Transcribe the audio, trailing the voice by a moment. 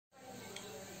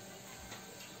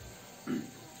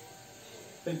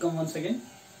Welcome once again.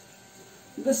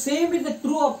 The same is the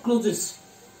true of clothes.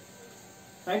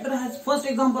 Writer has first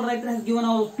example. Writer has given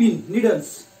our pin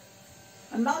needles,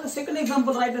 and now the second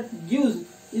example writer gives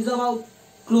is about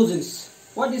clothes.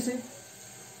 What is it?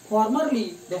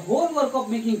 Formerly, the whole work of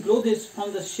making clothes,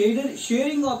 from the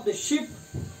shearing of the sheep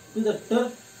to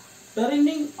the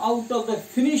turning out of the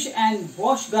finished and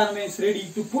washed garments ready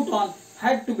to put on,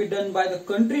 had to be done by the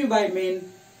country by men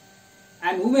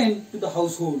and women to the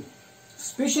household,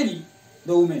 especially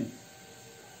the women.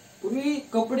 पूर्वी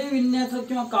कपडे विणण्याचं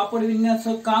किंवा कापड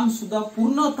विणण्याचं काम सुद्धा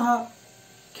पूर्णतः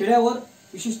खेड्यावर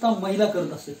विशेषतः महिला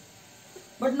करत असे.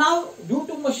 But now, due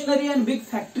to machinery and big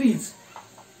factories,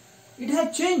 it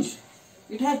has changed.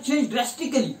 It has changed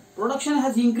drastically. Production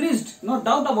has increased, no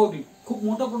doubt about it. खूप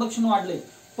मोठं प्रोडक्शन वाढलंय.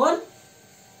 पण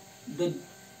the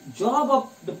job of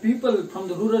the people from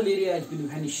the rural area has been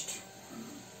vanished.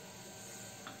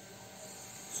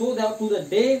 So that to the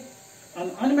day,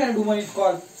 an unmarried woman is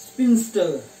called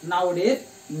spinster. Nowadays,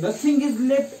 nothing is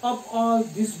left of all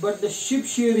this but the sheep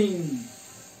shearing.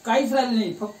 काहीच राहिलं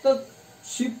नाही. फक्त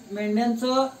ship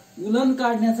मेंढ्यांचं उलन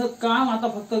काढण्याचं काम आता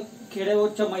फक्त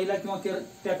खेड्यावरच्या महिला किंवा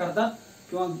त्या करतात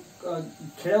किंवा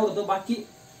खेड्यावर होतं. बाकी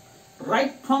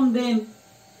right from then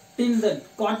till the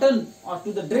cotton or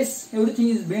to the dress, everything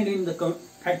is made in the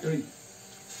factory.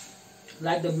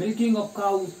 Like the milking of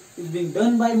cows is being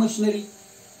done by machinery.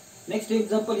 Next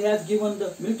example, he has given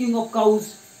the milking of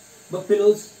cows,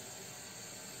 buffaloes.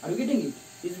 Are you getting it?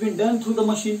 It's been done through the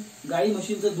machine. गाई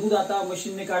मशीनचं दूध आता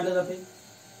मशीनने काढलं जाते.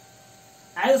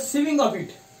 As sieving of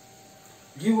it,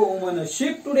 give a woman a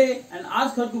sheep today and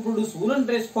ask her to produce woolen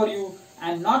dress for you,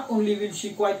 and not only will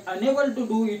she quite unable to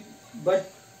do it,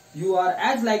 but you are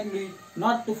as likely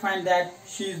not to find that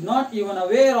she is not even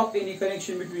aware of any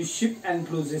connection between sheep and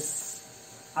clothes.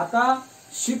 आता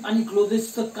sheep आणि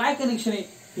clothesचं काय connection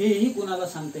आहे हेही कुणाला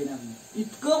सांगता येणार नाही.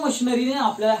 इतकं मशिनरीने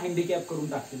आपल्याला हँडिकॅप करून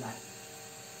टाकलेलं आहे.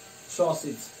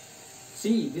 Sausage.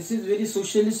 See, this is very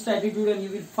socialist attitude, and you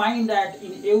will find that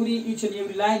in each and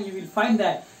every line you will find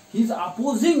that he is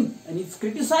opposing and he is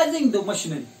criticizing the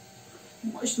machinery.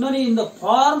 Machinery in the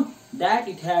form that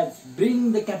it has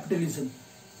bring the capitalism.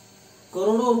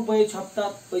 करोडो रुपये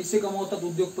छापतात, पैसे कमवतात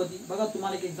उद्योगपती. बघा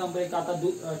तुम्हाला एक example आहे. आता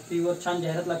टीव्हीवर छान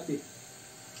जाहिरात लागते.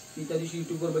 मी त्या दिवशी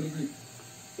युट्यूबवर बघितली.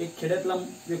 एक खेड्यातला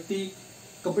व्यक्ती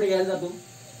कपडे घ्यायला जातो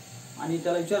आणि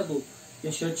त्याला विचारतो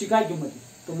या शर्टची काय किंमत आहे.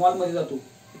 तो मॉलमध्ये जातो.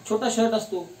 एक छोटा शर्ट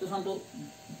असतो, तो सांगतो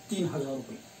 3000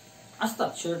 रुपये असतात.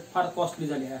 शर्ट फार कॉस्टली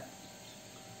झाले आहे.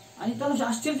 आणि त्याला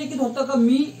आश्चर्यचकित होतं का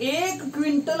मी 1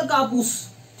 क्विंटल कापूस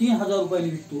 3000 रुपयाने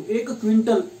विकतो. 1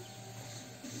 क्विंटल.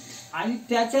 आणि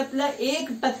त्याच्यातल्या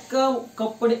 1%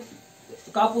 कपडे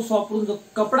कापूस वापरून जो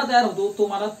कपडा तयार होतो तो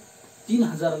मला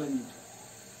 3000 ला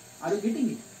मिळतो. R you getting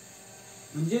it?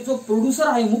 म्हणजे जो प्रोड्युसर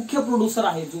आहे, मुख्य प्रोड्युसर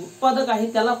आहे, जो उत्पादक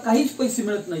आहे, त्याला काहीच पैसे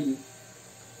मिळत नाहीये.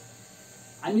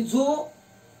 आणि जो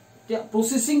त्या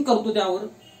प्रोसेसिंग करतो त्यावर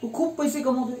तो खूप पैसे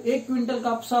कमवतो. 1 क्विंटल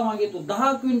कापसा मागे तो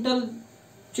 10 क्विंटल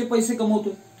चे पैसे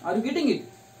कमवतो. R you getting it?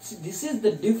 This is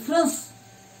the difference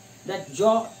that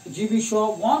G.B. Shaw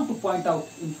want to point out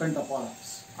in front of all of us.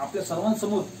 आपल्या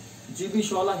सर्वांसमोर G.B.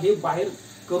 Shawला हे बाहेर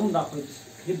करून दाखवायचं,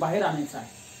 हे बाहेर आणायचं आहे.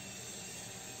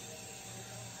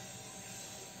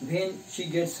 When she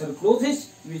gets her clothes,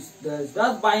 which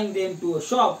does buying them to a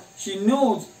shop, she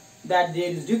knows that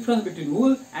there is difference between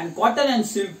wool and cotton and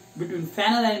silk, between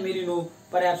flannel and merino,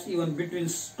 perhaps even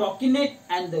between stockinette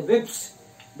and the webs.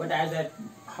 But as at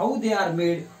how they are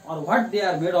made or what they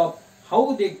are made of,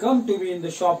 how they come to be in the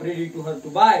shop ready to her to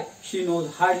buy, she knows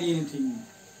hardly anything.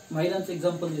 महिलांचं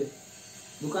example दे.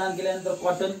 दुकानात गेल्यानंतर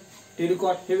cotton,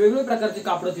 terricot हे वेगवेगळे प्रकारचे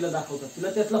कापड तिला दाखवतात.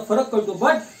 तिला त्यातला फरक कळतो.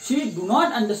 But she do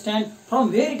not understand from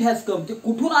where it has come. ते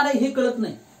कुठून आले हे कळत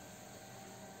नाही.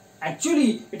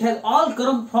 Actually it has all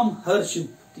come from her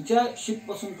ship. तिच्या शिप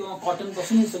पासून किंवा कॉटन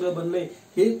पासून हे सगळं बनलंय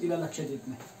हे तिला लक्षात येत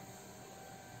नाही.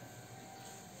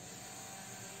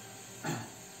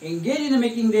 Engage in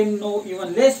making them know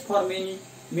even less, for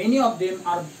many of them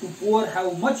are too poor, have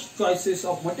much choices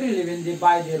of material when they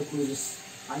buy their clothes.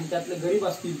 आणि त्यातले गरीब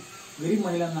असतील, गरीब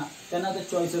महिलांना त्यांना तर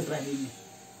चॉईसेस राहिली नाही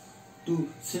to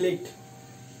select.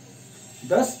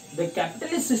 Thus, the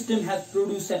capitalist system has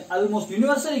produced an almost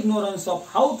universal ignorance of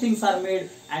how things are made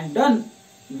and done,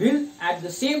 while at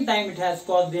the same time it has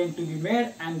caused them to be made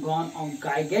and gone on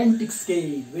gigantic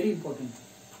scale. Very important.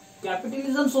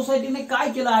 Capitalism society ने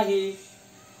काय केलं आहे?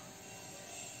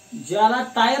 ज्याला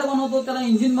tyre बनवतो त्याला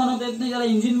engine बनवता येत नाही, ज्याला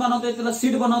इंजिन बनवता येत त्याला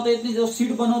सीट बनवता येत नाही, जो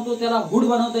सीट बनवतो त्याला हुड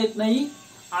बनवता येत नाही.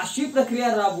 अशी प्रक्रिया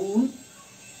राबवून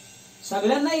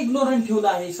सगळ्यांना इग्नोरंट ठेवलं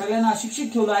आहे, सगळ्यांना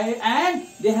अशिक्षित ठेवलं आहे. And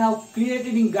they have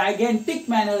created in गायगॅन्टिक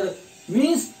manner.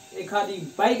 Means एखादी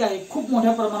बाईक आहे, खूप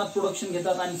मोठ्या प्रमाणात प्रोडक्शन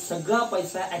घेतात आणि सगळा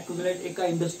पैसा अॅक्युमुलेट एका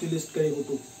इंडस्ट्रियलिस्ट कडे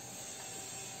होतो.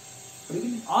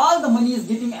 All the money is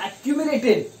getting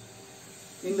accumulated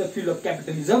in the field of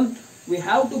capitalism. We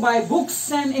have to buy books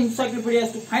and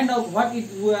encyclopedias to find out what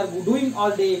we are doing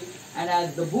all day, and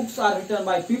as the books are written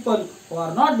by people who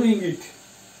are not doing it.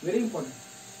 Very important.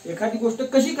 एखादी गोष्ट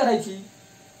कशी करायची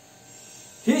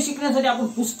हे शिकण्यासाठी आपण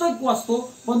पुस्तक वाचतो,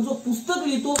 पण जो पुस्तक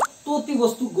लिहितो तो ती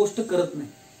गोष्ट करत नाही,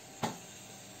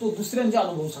 तो दुसऱ्यांचे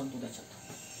अनुभव सांगतो त्याच्यात.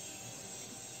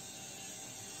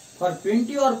 For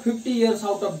 20 or 50 years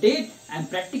out of date and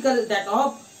practical that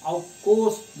of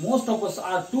course most of us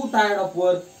are too tired of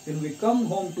work. When we come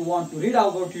home to want to read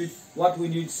about it, what we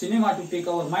need cinema to take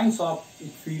our minds off,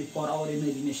 it feed for our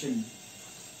imagination.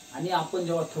 आणि आपण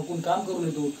जेव्हा थकून काम करून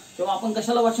येतो तेव्हा आपण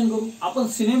कशाला वाचन करू, आपण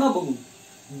सिनेमा बघू.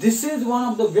 दिस is one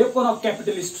of the weapon of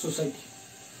capitalist society.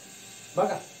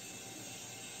 बघा,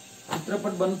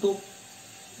 चित्रपट बनतो,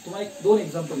 तुम्हाला एक 2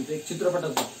 एक्झाम्पल देतो. एक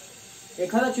चित्रपटाचं,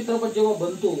 एखादा चित्रपट जेव्हा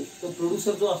बनतो तो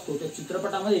प्रोड्युसर जो असतो त्या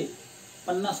चित्रपटामध्ये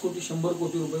 50 कोटी 100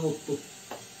 कोटी रुपये ओततो,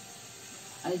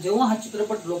 आणि जेव्हा हा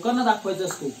चित्रपट लोकांना दाखवायचा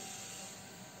असतो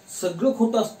सगळं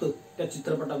खोटं असतं त्या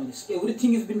चित्रपटामध्ये.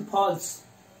 Everything is bin false,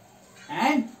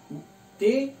 and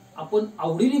ते आपण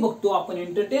आवडीने बघतो, आपण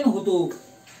एंटरटेन होतो,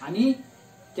 आणि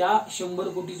त्या 100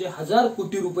 कोटीचे 1000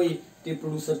 कोटी रुपये ते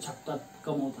प्रोड्युसर छापतात,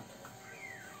 कमवतात.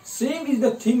 Same is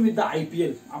the thing with the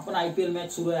IPL. आपण IPL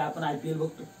मॅच सुरू आहे, आपण IPL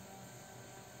बघतो.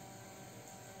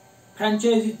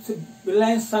 फ्रँचायझी,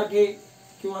 रिलायन्स सारखे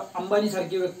किंवा अंबानी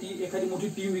सारखे व्यक्ती एखादी मोठी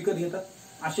टीम विकत घेतात.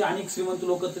 असे अनेक श्रीमंत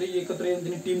लोक एकत्र येऊन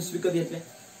त्यांनी टीम्स विकत घेतल्या,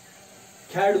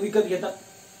 खेळाडू विकत घेतात,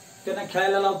 त्यांना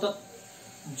खेळायला लावतात.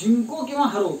 जिंको किंवा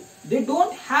हरो, they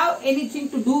don't have anything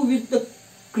to do with the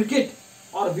cricket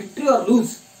और विक्ट्री और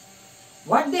लूज.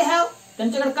 व्हॉट दे हॅव,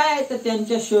 त्यांच्याकडे काय आहे तर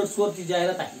त्यांच्या शर्ट्सवरती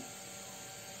जाहिरात आहे,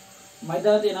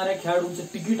 मैदानात येणाऱ्या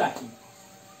खेळाडूंचं तिकीट आहे,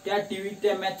 त्या टीव्ही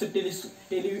त्या मॅचचं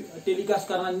टेलिकास्ट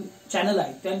करणारा चॅनल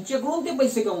आहे, त्यांच्याकडून ते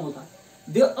पैसे कमवतात.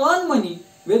 They earn money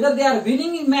whether they are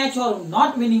winning in match और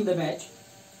not winning the match,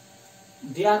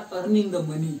 they are earning the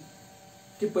मनी.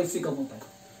 ते पैसे कमवतात.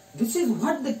 दिस is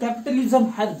what the capitalism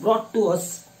has brought to us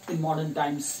in modern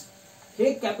times.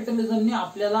 हे कॅपिटलिझमने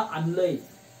आपल्याला आणलंय.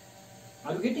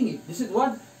 R you getting it? This is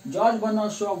what George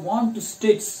Bernard Shaw want to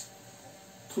states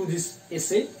through this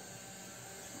essay.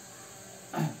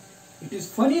 It is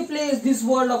funny place, this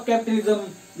world of capitalism,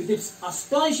 with its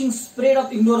astonishing spread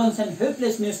of ignorance and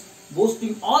helplessness,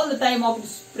 boasting all the time of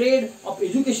its spread of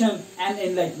education and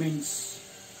enlightenments.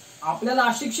 आपल्याला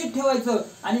अशिक्षित ठेवायचं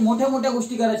आणि मोठ्या मोठ्या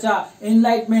गोष्टी करायच्या,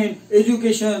 enlightenment,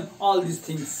 education, all this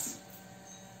things.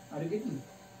 R you getting?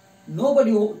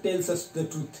 Nobody tells us the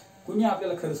truth. कुणी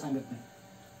आपल्याला खरं सांगत नाही.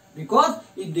 Because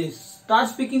if they start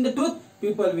speaking the truth,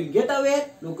 people will get aware,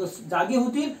 लोक जागे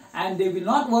होतील, and they will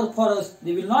not work for us,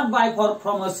 they will not buy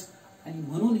from us. आणि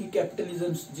म्हणून ही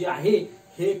कॅपिटलिझम जे आहे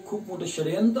हे खूप मोठं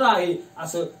षडयंत्र आहे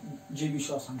असं जे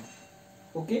विश्वास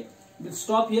सांगतात. Okay, we'll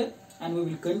stop here and we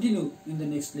will continue in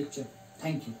the next lecture.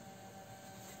 Thank you.